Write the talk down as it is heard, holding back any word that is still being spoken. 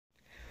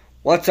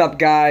What's up,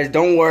 guys?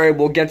 Don't worry,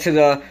 we'll get to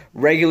the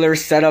regular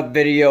setup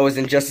videos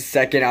in just a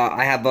second.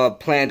 I have a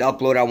planned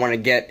upload I want to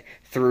get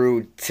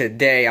through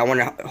today. I want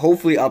to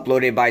hopefully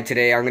upload it by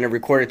today. I'm going to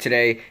record it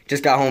today.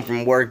 Just got home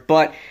from work,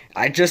 but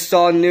I just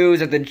saw news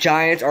that the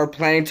Giants are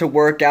planning to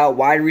work out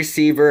wide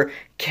receiver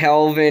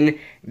Kelvin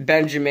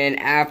Benjamin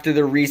after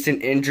the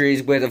recent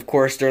injuries with, of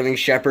course, Sterling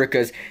Shepard,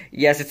 because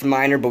yes, it's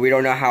minor, but we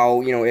don't know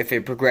how, if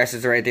it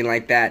progresses or anything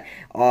like that.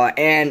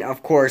 And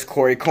of course,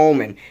 Corey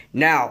Coleman.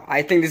 Now,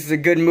 I think this is a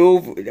good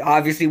move.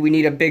 Obviously, we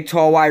need a big,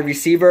 tall wide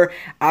receiver.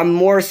 I'm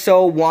more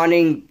so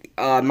wanting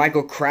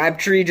Michael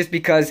Crabtree, just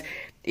because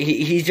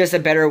he's just a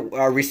better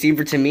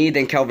receiver to me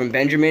than Kelvin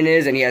Benjamin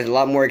is, and he has a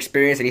lot more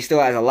experience, and he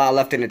still has a lot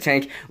left in the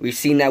tank. We've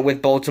seen that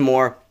with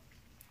Baltimore,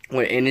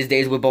 in his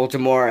days with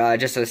Baltimore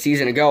just a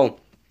season ago.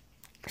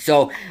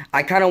 So,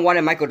 I kind of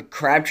wanted Michael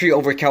Crabtree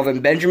over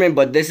Kelvin Benjamin,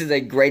 but this is a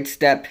great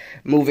step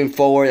moving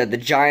forward, that the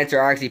Giants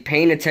are actually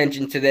paying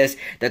attention to this,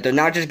 that they're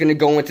not just going to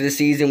go into the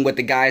season with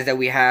the guys that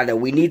we have, that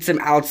we need some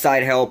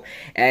outside help,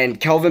 and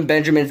Kelvin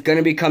Benjamin's going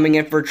to be coming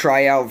in for a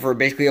tryout, for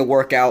basically a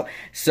workout.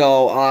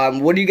 So,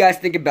 what do you guys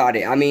think about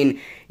it? I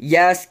mean,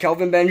 yes,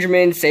 Kelvin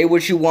Benjamin, say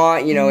what you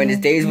want, in his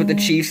days with the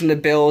Chiefs and the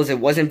Bills, it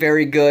wasn't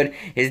very good.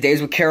 His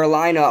days with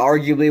Carolina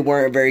arguably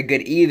weren't very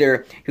good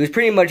either. He's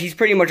pretty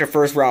much a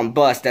first-round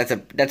bust.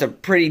 That's a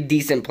pretty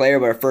decent player,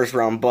 but a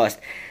first-round bust.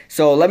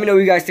 So let me know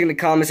what you guys think in the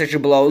comment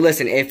section below.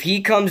 Listen, if he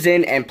comes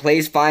in and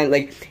plays fine,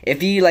 if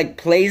he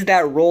plays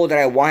that role that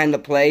I want him to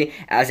play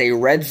as a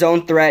red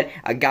zone threat,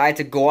 a guy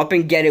to go up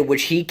and get it,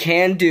 which he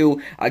can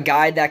do, a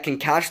guy that can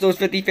catch those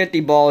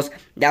 50-50 balls,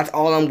 that's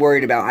all I'm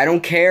worried about. I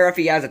don't care if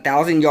he has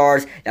 1,000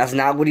 yards. That's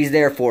not what he's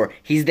there for.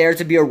 He's there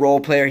to be a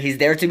role player. He's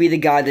there to be the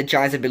guy the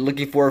Giants have been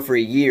looking for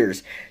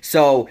years.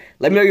 So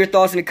let me know your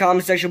thoughts in the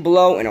comment section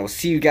below, and I will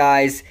see you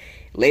guys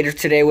later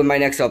today with my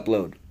next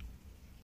upload.